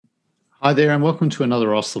Hi there, and welcome to another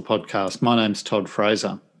OSLA podcast. My name's Todd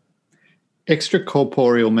Fraser.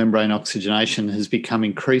 Extracorporeal membrane oxygenation has become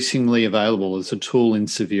increasingly available as a tool in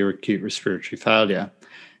severe acute respiratory failure.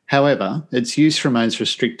 However, its use remains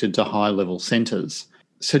restricted to high-level centres.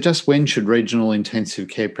 So just when should regional intensive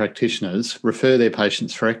care practitioners refer their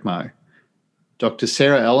patients for ECMO? Dr.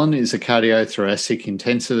 Sarah Allen is a cardiothoracic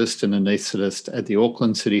intensivist and anaesthetist at the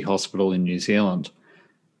Auckland City Hospital in New Zealand.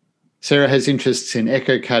 Sarah has interests in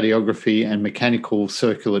echocardiography and mechanical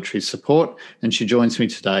circulatory support, and she joins me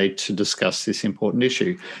today to discuss this important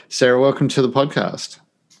issue. Sarah, welcome to the podcast.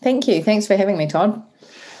 Thank you. Thanks for having me, Todd.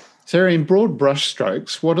 Sarah, in broad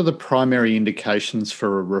brushstrokes, what are the primary indications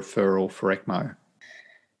for a referral for ECMO?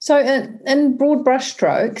 So in broad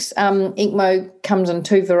brushstrokes, ECMO comes in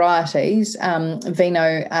two varieties,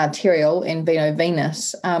 veno-arterial and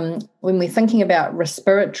veno-venous. When we're thinking about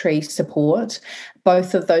respiratory support,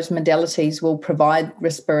 both of those modalities will provide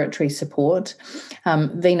respiratory support.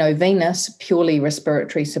 Veno-venous, purely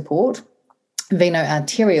respiratory support.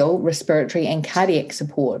 Veno-arterial, respiratory and cardiac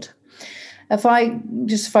support. If I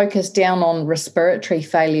just focus down on respiratory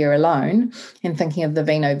failure alone and thinking of the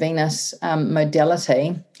veno-venous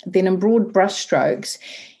modality, then in broad brushstrokes,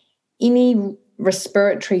 any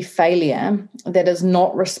respiratory failure that is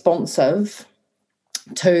not responsive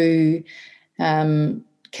to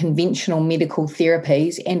conventional medical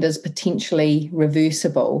therapies and is potentially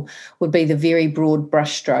reversible would be the very broad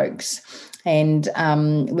brushstrokes. And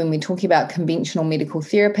when we're talking about conventional medical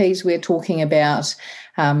therapies, we're talking about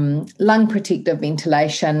lung protective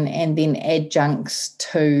ventilation and then adjuncts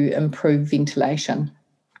to improve ventilation.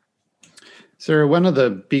 Sarah, one of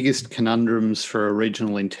the biggest conundrums for a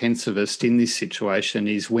regional intensivist in this situation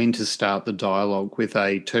is when to start the dialogue with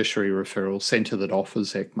a tertiary referral centre that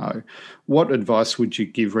offers ECMO. What advice would you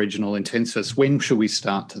give regional intensivists? When should we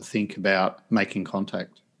start to think about making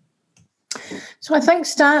contact? So I think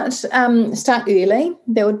start early.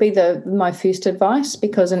 That would be my first advice,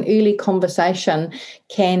 because an early conversation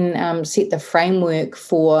can set the framework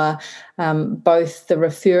for both the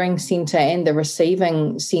referring centre and the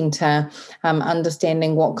receiving centre,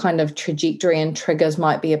 understanding what kind of trajectory and triggers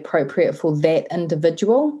might be appropriate for that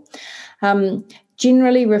individual.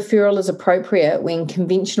 Generally, referral is appropriate when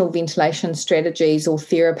conventional ventilation strategies or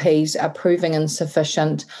therapies are proving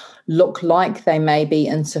insufficient, look like they may be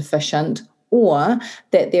insufficient, or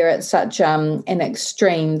that they're at such an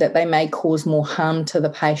extreme that they may cause more harm to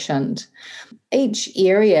the patient. Each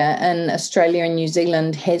area in Australia and New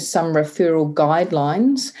Zealand has some referral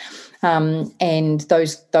guidelines, and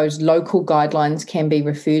those local guidelines can be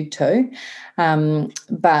referred to.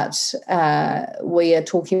 But we are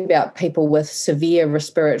talking about people with severe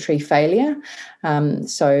respiratory failure,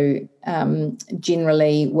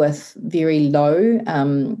 generally with very low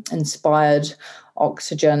inspired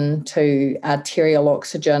oxygen to arterial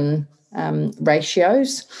oxygen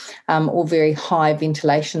ratios, or very high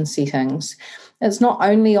ventilation settings. It's not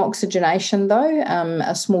only oxygenation, though.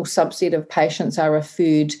 A small subset of patients are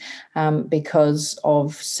referred because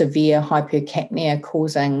of severe hypercapnia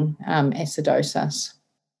causing acidosis.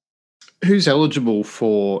 Who's eligible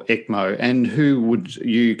for ECMO, and who would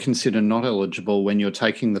you consider not eligible when you're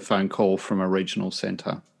taking the phone call from a regional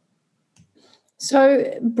centre?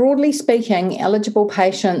 So broadly speaking, eligible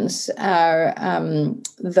patients are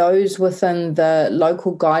those within the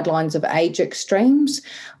local guidelines of age extremes,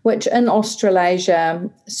 which in Australasia,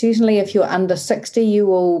 certainly if you're under 60, you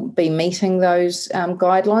will be meeting those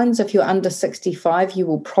guidelines. If you're under 65, you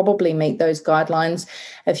will probably meet those guidelines.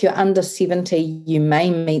 If you're under 70, you may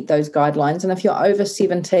meet those guidelines. And if you're over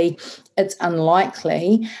 70, it's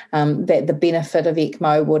unlikely that the benefit of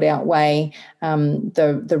ECMO would outweigh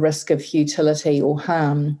the risk of futility or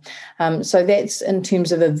harm. So that's in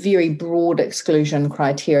terms of a very broad exclusion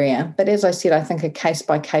criteria. But as I said, I think a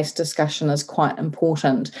case-by-case discussion is quite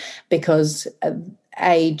important, because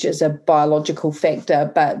age is a biological factor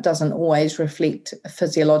but doesn't always reflect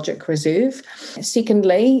physiologic reserve.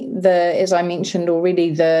 Secondly, as I mentioned already,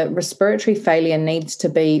 the respiratory failure needs to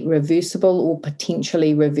be reversible or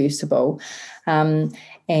potentially reversible. That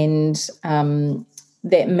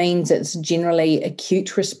means it's generally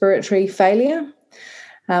acute respiratory failure.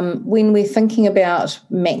 When we're thinking about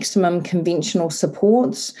maximum conventional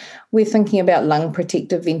supports, we're thinking about lung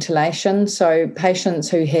protective ventilation. So patients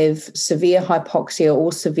who have severe hypoxia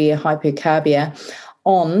or severe hypercarbia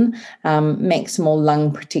on maximal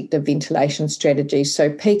lung protective ventilation strategies. So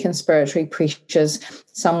peak inspiratory pressures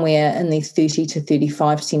somewhere in the 30 to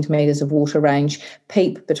 35 centimetres of water range,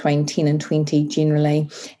 PEEP between 10 and 20 generally,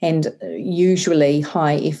 and usually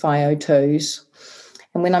high FiO2s.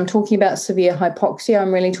 And when I'm talking about severe hypoxia,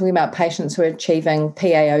 I'm really talking about patients who are achieving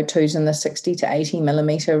PaO2s in the 60 to 80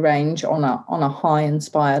 millimetre range on a high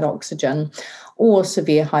inspired oxygen, or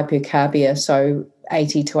severe hypercarbia, so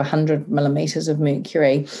 80 to 100 millimetres of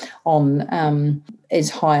mercury on as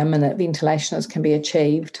high a minute ventilation as can be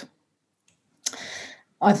achieved.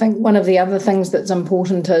 I think one of the other things that's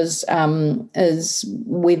important is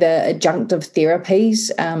whether adjunctive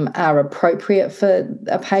therapies are appropriate for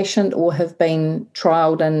a patient or have been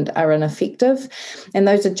trialled and are ineffective. And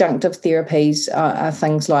those adjunctive therapies are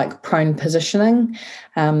things like prone positioning,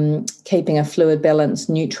 keeping a fluid balance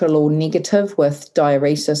neutral or negative with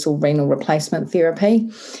diuresis or renal replacement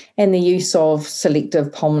therapy, and the use of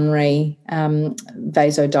selective pulmonary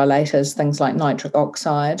vasodilators, things like nitric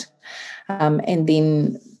oxide. And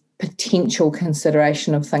then potential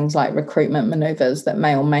consideration of things like recruitment manoeuvres that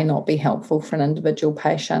may or may not be helpful for an individual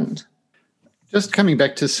patient. Just coming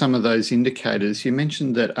back to some of those indicators, you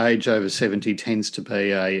mentioned that age over 70 tends to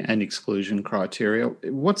be an exclusion criteria.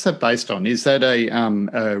 What's that based on? Is that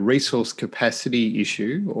a resource capacity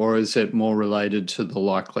issue, or is it more related to the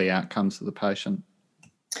likely outcomes of the patient?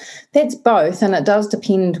 That's both, and it does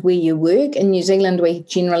depend where you work. In New Zealand, we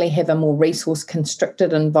generally have a more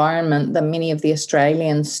resource-constricted environment than many of the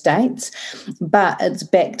Australian states, but it's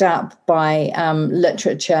backed up by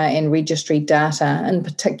literature and registry data, in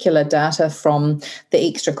particular data from the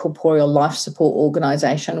Extracorporeal Life Support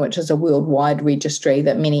Organisation, which is a worldwide registry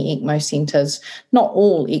that many ECMO centres, not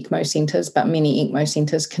all ECMO centres, but many ECMO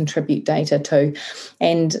centres contribute data to.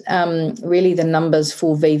 And really the numbers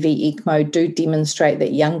for VV ECMO do demonstrate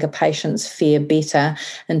that younger patients fare better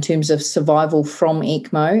in terms of survival from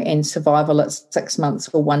ECMO and survival at 6 months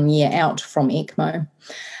or 1 year out from ECMO.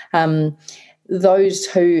 Those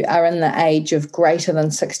who are in the age of greater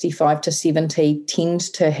than 65 to 70 tend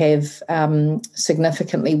to have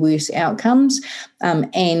significantly worse outcomes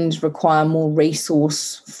and require more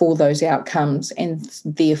resource for those outcomes. And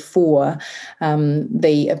therefore,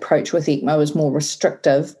 the approach with ECMO is more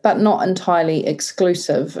restrictive, but not entirely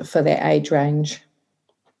exclusive for that age range.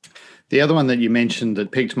 The other one that you mentioned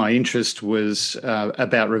that piqued my interest was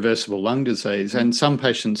about reversible lung disease. And some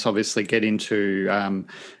patients obviously get into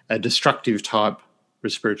a destructive type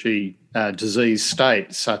respiratory disease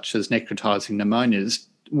state, such as necrotizing pneumonias.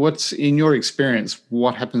 What's, in your experience,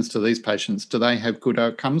 what happens to these patients? Do they have good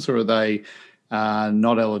outcomes, or are they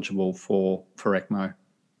not eligible for ECMO?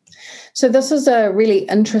 So this is a really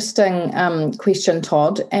interesting question,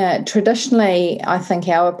 Todd. Traditionally, I think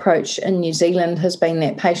our approach in New Zealand has been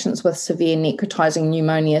that patients with severe necrotizing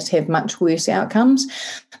pneumonias have much worse outcomes,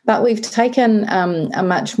 but we've taken a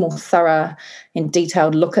much more thorough and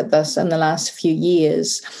detailed look at this in the last few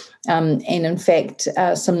years. And in fact,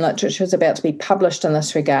 some literature is about to be published in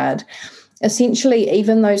this regard. Essentially,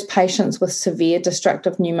 even those patients with severe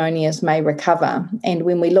destructive pneumonias may recover. And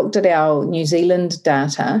when we looked at our New Zealand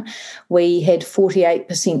data, we had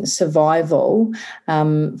 48% survival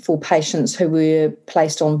for patients who were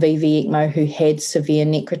placed on VV ECMO who had severe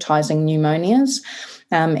necrotizing pneumonias.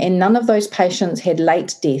 And none of those patients had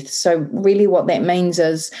late deaths. So really what that means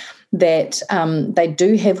is that they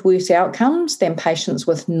do have worse outcomes than patients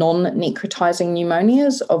with non-necrotizing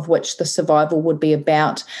pneumonias, of which the survival would be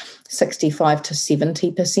about 65 to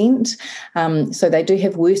 70%. So they do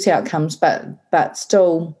have worse outcomes, but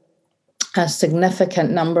still a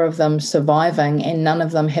significant number of them surviving and none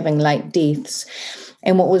of them having late deaths.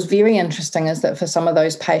 And what was very interesting is that for some of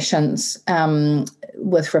those patients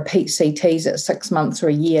with repeat CTs at 6 months or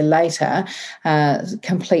a year later,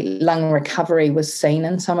 complete lung recovery was seen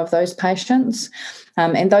in some of those patients.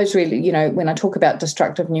 And those really, when I talk about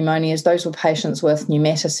destructive pneumonias, those were patients with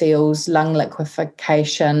pneumatoceles, lung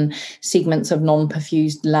liquefaction, segments of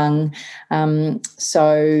non-perfused lung.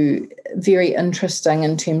 So very interesting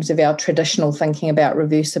in terms of our traditional thinking about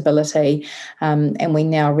reversibility. And we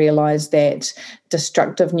now realise that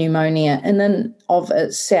destructive pneumonia in and of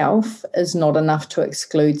itself is not enough to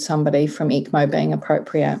exclude somebody from ECMO being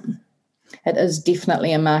appropriate. It is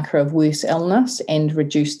definitely a marker of worse illness and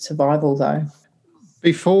reduced survival, though.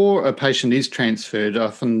 Before a patient is transferred,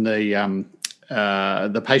 often the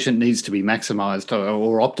patient needs to be maximised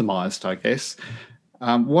or optimised, I guess.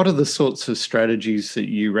 What are the sorts of strategies that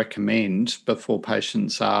you recommend before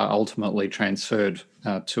patients are ultimately transferred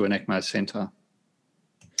to an ECMO centre?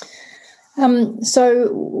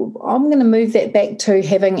 So I'm going to move that back to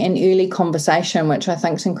having an early conversation, which I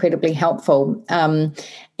think is incredibly helpful.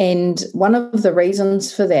 And one of the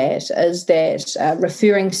reasons for that is that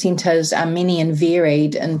referring centres are many and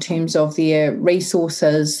varied in terms of their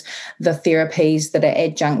resources, the therapies that are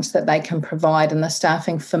adjuncts that they can provide, and the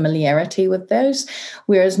staffing familiarity with those,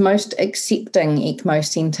 whereas most accepting ECMO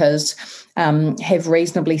centres have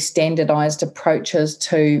reasonably standardised approaches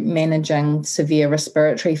to managing severe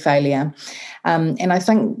respiratory failure. And I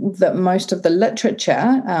think that most of the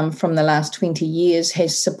literature from the last 20 years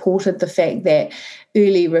has supported the fact that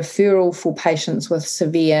early referral for patients with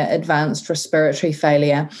severe advanced respiratory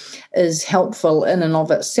failure is helpful in and of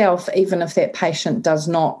itself, even if that patient does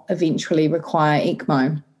not eventually require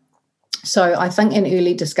ECMO. So I think in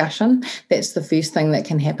early discussion, that's the first thing that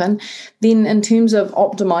can happen. Then in terms of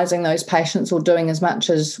optimising those patients or doing as much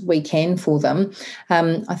as we can for them,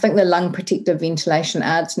 I think the lung protective ventilation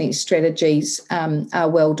ARDSNet strategies are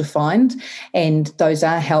well defined, and those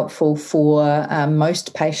are helpful for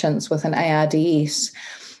most patients with an ARDS.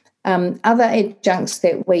 Other adjuncts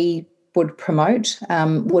that we would promote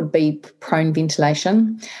would be prone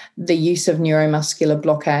ventilation, the use of neuromuscular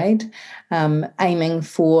blockade, aiming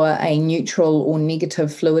for a neutral or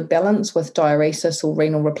negative fluid balance with diuresis or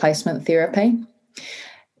renal replacement therapy.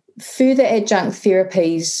 Further adjunct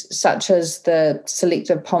therapies such as the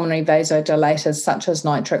selective pulmonary vasodilators such as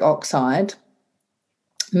nitric oxide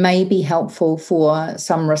may be helpful for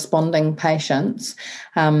some responding patients,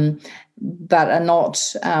 but are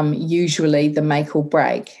not usually the make or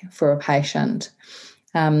break for a patient.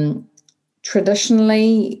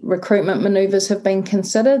 Traditionally, recruitment manoeuvres have been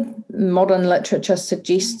considered. Modern literature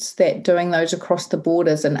suggests that doing those across the board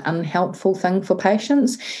is an unhelpful thing for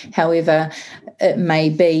patients. However, it may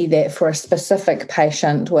be that for a specific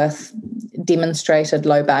patient with demonstrated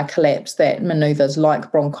lobar collapse, that manoeuvres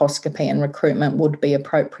like bronchoscopy and recruitment would be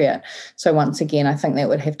appropriate. So once again, I think that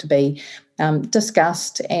would have to be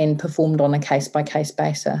discussed and performed on a case-by-case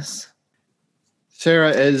basis.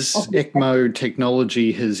 Sarah, as ECMO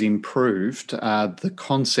technology has improved, the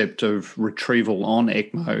concept of retrieval on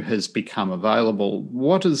ECMO has become available.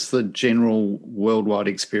 What is the general worldwide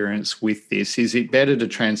experience with this? Is it better to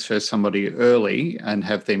transfer somebody early and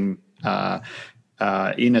have them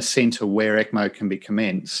in a centre where ECMO can be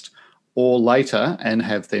commenced, or later and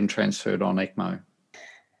have them transferred on ECMO?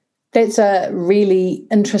 That's a really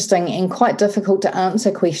interesting and quite difficult to answer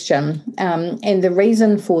question. And the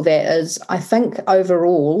reason for that is I think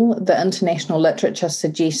overall the international literature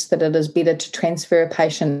suggests that it is better to transfer a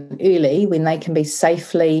patient early when they can be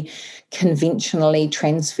safely, conventionally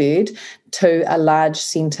transferred to a large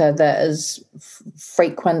centre that is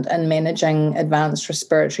frequent in managing advanced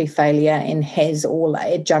respiratory failure and has all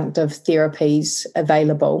adjunctive therapies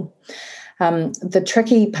available. The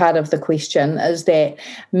tricky part of the question is that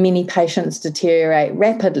many patients deteriorate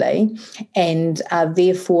rapidly and are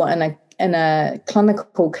therefore in a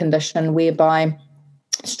clinical condition whereby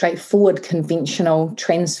straightforward conventional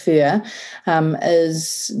transfer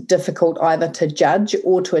is difficult either to judge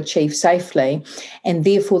or to achieve safely. And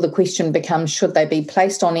therefore the question becomes, should they be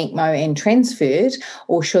placed on ECMO and transferred,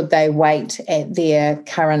 or should they wait at their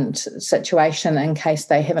current situation in case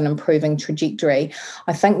they have an improving trajectory?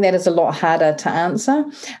 I think that is a lot harder to answer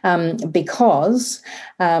because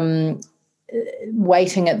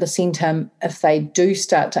waiting at the centre, if they do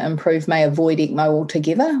start to improve, may avoid ECMO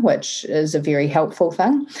altogether, which is a very helpful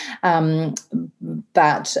thing.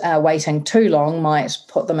 But waiting too long might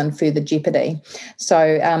put them in further jeopardy.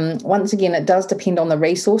 So once again, it does depend on the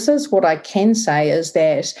resources. What I can say is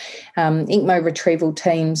that ECMO retrieval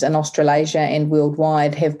teams in Australasia and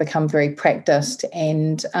worldwide have become very practiced,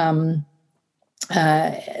 and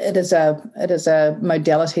it is a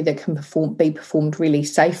modality that can be performed really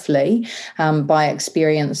safely by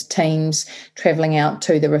experienced teams travelling out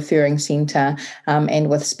to the referring centre and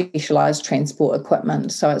with specialised transport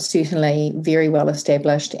equipment. So it's certainly very well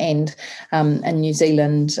established, and in New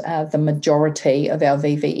Zealand the majority of our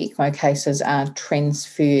VV ECMO cases are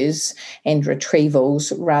transfers and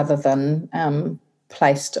retrievals rather than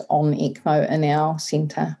placed on ECMO in our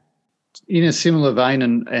centre. In a similar vein,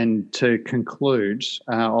 and to conclude,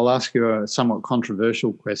 I'll ask you a somewhat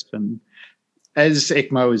controversial question. As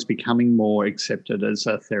ECMO is becoming more accepted as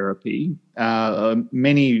a therapy,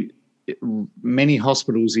 many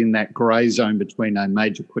hospitals in that grey zone between a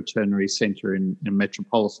major quaternary centre in a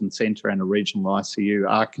metropolitan centre and a regional ICU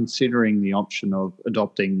are considering the option of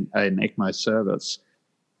adopting an ECMO service.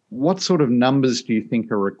 What sort of numbers do you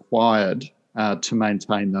think are required to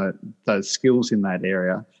maintain those skills in that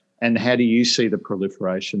area? And how do you see the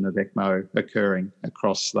proliferation of ECMO occurring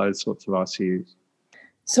across those sorts of ICUs?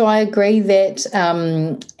 So I agree that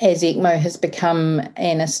as ECMO has become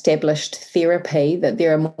an established therapy, that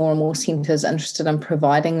there are more and more centres interested in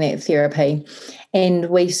providing that therapy. And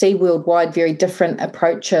we see worldwide very different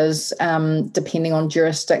approaches depending on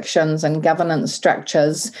jurisdictions and governance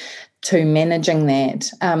structures to managing that.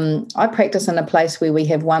 I practice in a place where we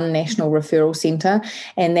have one national referral centre,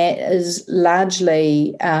 and that is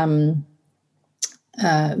largely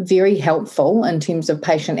very helpful in terms of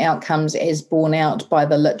patient outcomes as borne out by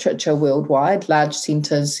the literature worldwide. Large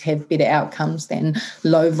centres have better outcomes than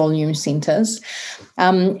low volume centres.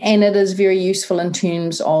 And it is very useful in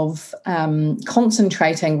terms of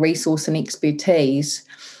concentrating resource and expertise.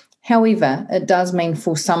 However, it does mean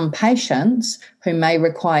for some patients who may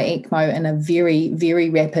require ECMO in a very, very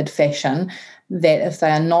rapid fashion, that if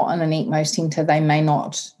they are not in an ECMO centre, they may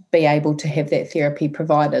not be able to have that therapy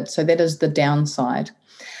provided. So that is the downside.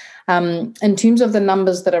 In terms of the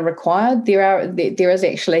numbers that are required, there is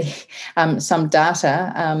actually some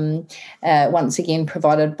data, once again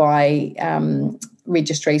provided by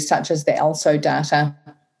registries such as the ALSO data.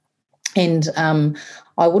 And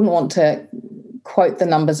I wouldn't want to quote the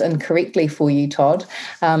numbers incorrectly for you, Todd,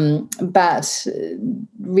 but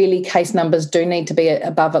really case numbers do need to be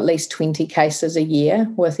above at least 20 cases a year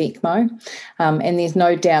with ECMO. And there's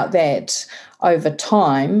no doubt that over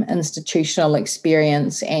time, institutional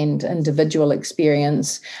experience and individual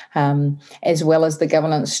experience, as well as the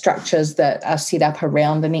governance structures that are set up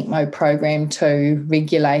around an ECMO program to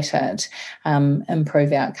regulate it,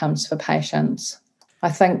 improve outcomes for patients. I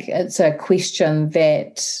think it's a question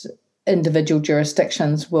that individual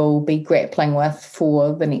jurisdictions will be grappling with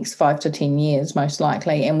for the next 5 to 10 years, most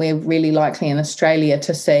likely. And we're really likely in Australia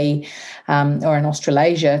to see, or in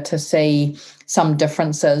Australasia, to see some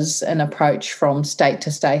differences in approach from state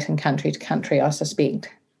to state and country to country, I suspect.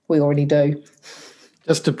 We already do.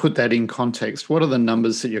 Just to put that in context, what are the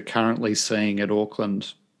numbers that you're currently seeing at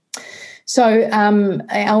Auckland? So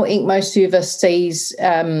our ECMO service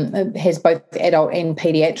has both adult and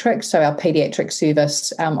paediatric. So our paediatric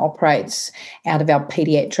service operates out of our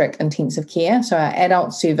paediatric intensive care. So our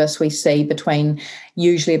adult service, we see between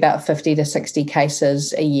usually about 50 to 60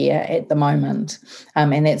 cases a year at the moment.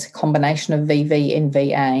 And that's a combination of VV and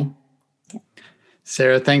VA.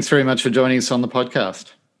 Sarah, thanks very much for joining us on the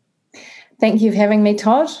podcast. Thank you for having me,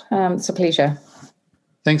 Todd. It's a pleasure.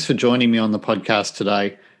 Thanks for joining me on the podcast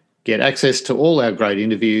today. Get access to all our great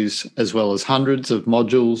interviews, as well as hundreds of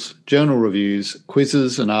modules, journal reviews,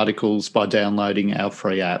 quizzes and articles by downloading our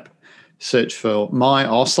free app. Search for My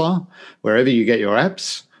Osler wherever you get your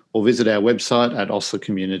apps, or visit our website at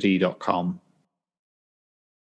oslercommunity.com.